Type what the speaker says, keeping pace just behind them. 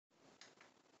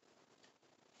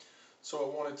So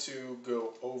I wanted to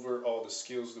go over all the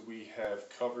skills that we have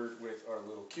covered with our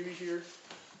little cutie here.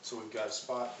 So we've got a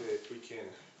spot that we can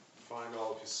find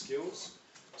all of his skills.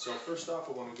 So first off,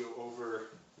 I want to go over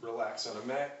relax on a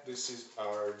mat. This is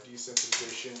our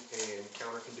desensitization and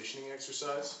counter conditioning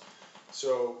exercise.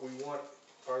 So we want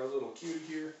our little cutie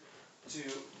here to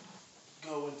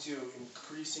go into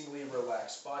increasingly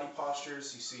relaxed body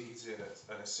postures. You see he's in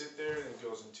a sit there, then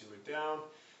goes into a down.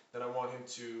 Then I want him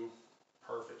to,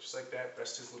 perfect, just like that,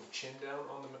 rest his little chin down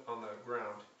on the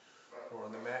ground or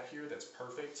on the mat here. That's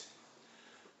perfect.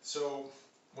 So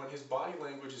when his body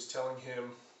language is telling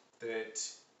him that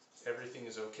everything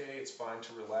is okay, it's fine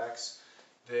to relax,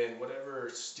 then whatever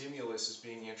stimulus is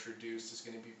being introduced is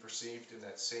going to be perceived in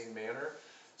that same manner.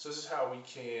 So this is how we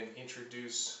can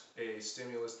introduce a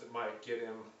stimulus that might get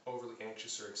him overly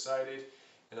anxious or excited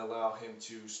and allow him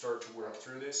to start to work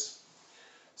through this.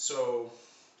 So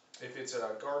if it's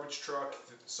a garbage truck,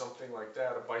 something like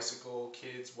that, a bicycle,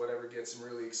 kids, whatever gets him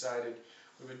really excited,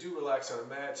 we would do relax on a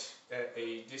mat at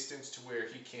a distance to where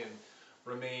he can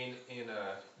remain in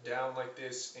a down like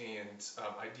this and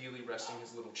ideally resting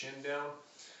his little chin down,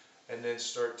 and then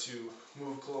start to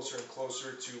move closer and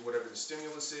closer to whatever the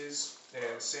stimulus is.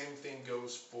 And the same thing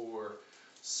goes for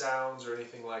sounds or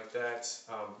anything like that.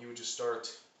 You would just start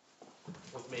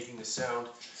with making the sound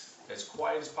as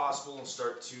quiet as possible and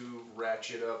start to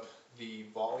ratchet up the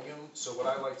volume. So what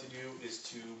I like to do is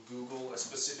to Google a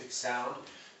specific sound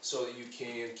so that you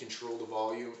can control the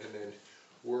volume and then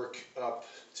work up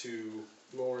to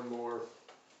more and more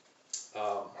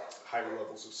higher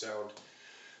levels of sound.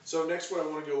 So next what I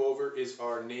want to go over is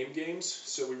our name games.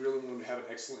 So we really want to have an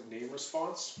excellent name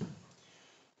response.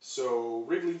 So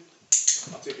Wrigley,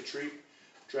 I'll take a treat,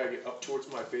 drag it up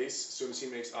towards my face. As soon as he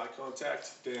makes eye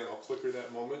contact, then I'll clicker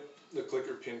that moment. The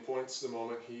clicker pinpoints the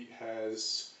moment he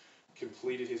has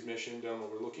completed his mission, done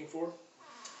what we're looking for.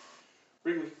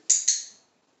 Wrigley.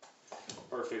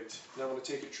 Perfect. Now I'm going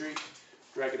to take a treat,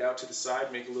 drag it out to the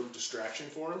side, make a little distraction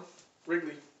for him.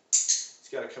 Wrigley. He's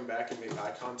got to come back and make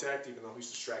eye contact even though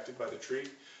he's distracted by the treat.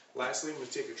 Lastly, I'm going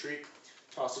to take a treat,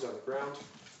 toss it on the ground.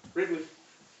 Wrigley.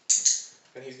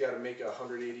 And he's got to make a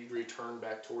 180-degree turn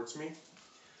back towards me.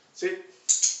 Sit.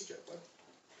 Good job, bud.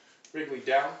 Wrigley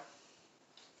down.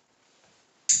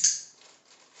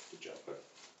 Good job,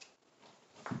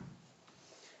 bud.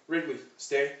 Wrigley,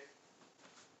 stay.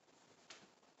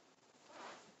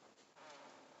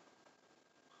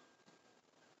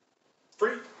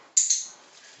 Free.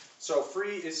 So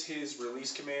free is his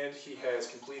release command. He has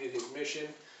completed his mission,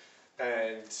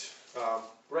 and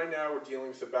right now we're dealing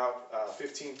with about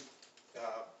 15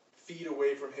 feet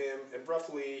away from him and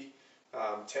roughly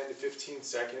 10 to 15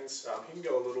 seconds. He can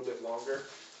go a little bit longer,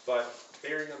 but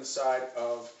erring on the side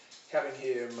of having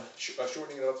him,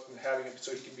 shortening it up and having it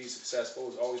so he can be successful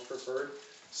is always preferred.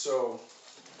 So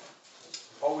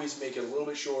always make it a little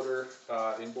bit shorter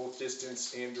in both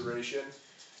distance and duration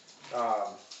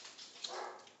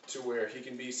to where he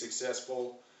can be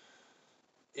successful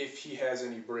if he has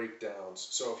any breakdowns.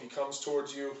 So if he comes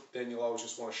towards you, then you'll always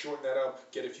just want to shorten that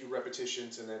up, get a few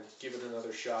repetitions, and then give it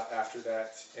another shot after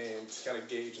that and kind of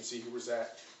gauge and see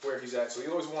where he's at. So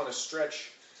you always want to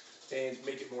stretch and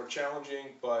make it more challenging,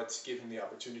 but give him the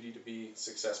opportunity to be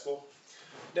successful.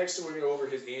 Next, we're going to go over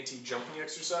his anti-jumping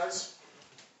exercise.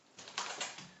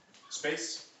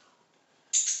 Space.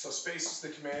 So space is the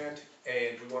command,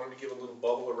 and we want him to give a little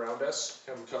bubble around us,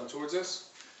 have him come towards us.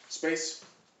 Space.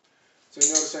 So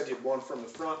you notice I did one from the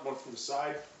front, one from the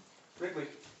side. Wrigley,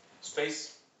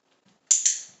 space,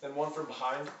 then one from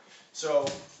behind. So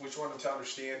we just want him to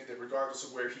understand that regardless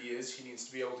of where he is, he needs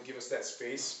to be able to give us that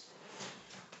space.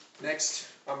 Next,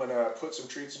 I'm going to put some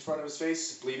treats in front of his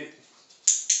face, leave it,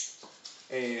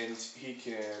 and he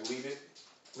can leave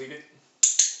it,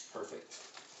 perfect.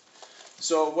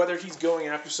 So whether he's going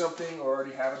after something or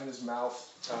already have it in his mouth,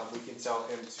 we can tell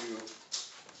him to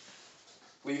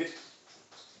leave it.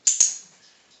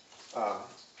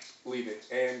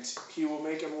 And he will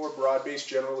make a more broad-based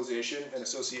generalization and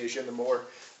association the more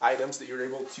items that you're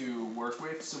able to work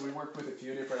with. So we work with a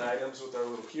few different items with our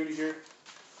little cutie here.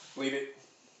 Leave it.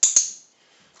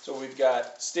 So we've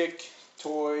got stick,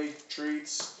 toy,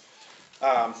 treats.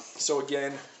 So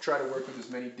again, try to work with as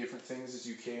many different things as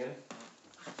you can.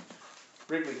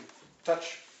 Wrigley,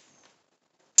 touch.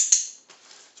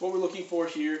 So what we're looking for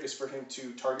here is for him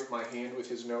to target my hand with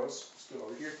his nose. Let's go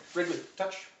over here. Wrigley,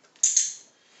 touch.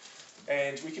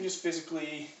 And we can just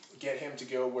physically get him to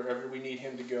go wherever we need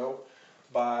him to go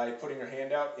by putting our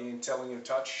hand out and telling him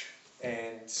touch.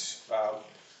 And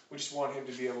we just want him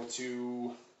to be able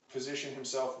to position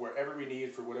himself wherever we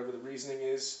need for whatever the reasoning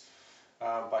is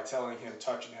by telling him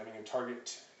touch and having him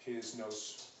target his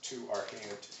nose to our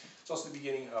hand. It's also the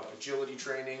beginning of agility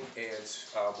training, and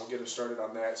we'll get him started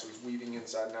on that. So he's weaving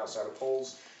inside and outside of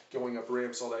poles, going up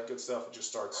ramps, all that good stuff. It just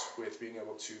starts with being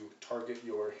able to target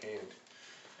your hand.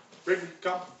 Wrigley,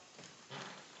 come.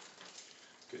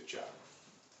 Good job.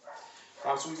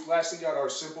 So we've lastly got our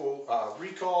simple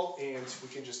recall, and we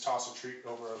can just toss a treat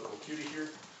over our little cutie here.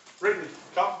 Wrigley,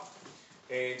 come.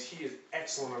 And he is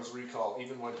excellent on his recall,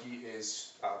 even when he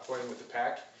is playing with the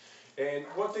pack. And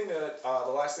one thing that,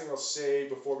 the last thing I'll say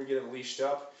before we get him leashed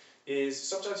up is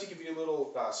sometimes he can be a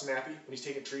little snappy when he's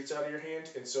taking treats out of your hand.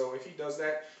 And so if he does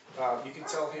that, you can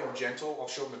tell him gentle. I'll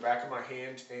show him the back of my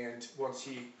hand, and once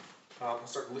he will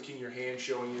start licking your hand,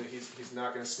 showing you that he's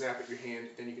not going to snap at your hand,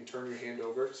 then you can turn your hand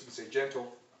over. So you can say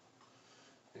gentle.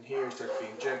 And here he starts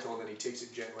being gentle, and then he takes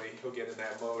it gently. He'll get in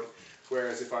that mode.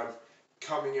 Whereas if I'm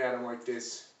coming at him like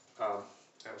this,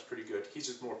 that was pretty good. He's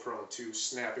just more prone to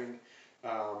snapping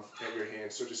at your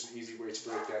hand. So just an easy way to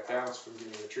break that down from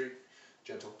giving him a treat.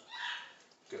 Gentle.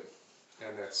 Good.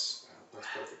 And that's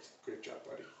perfect.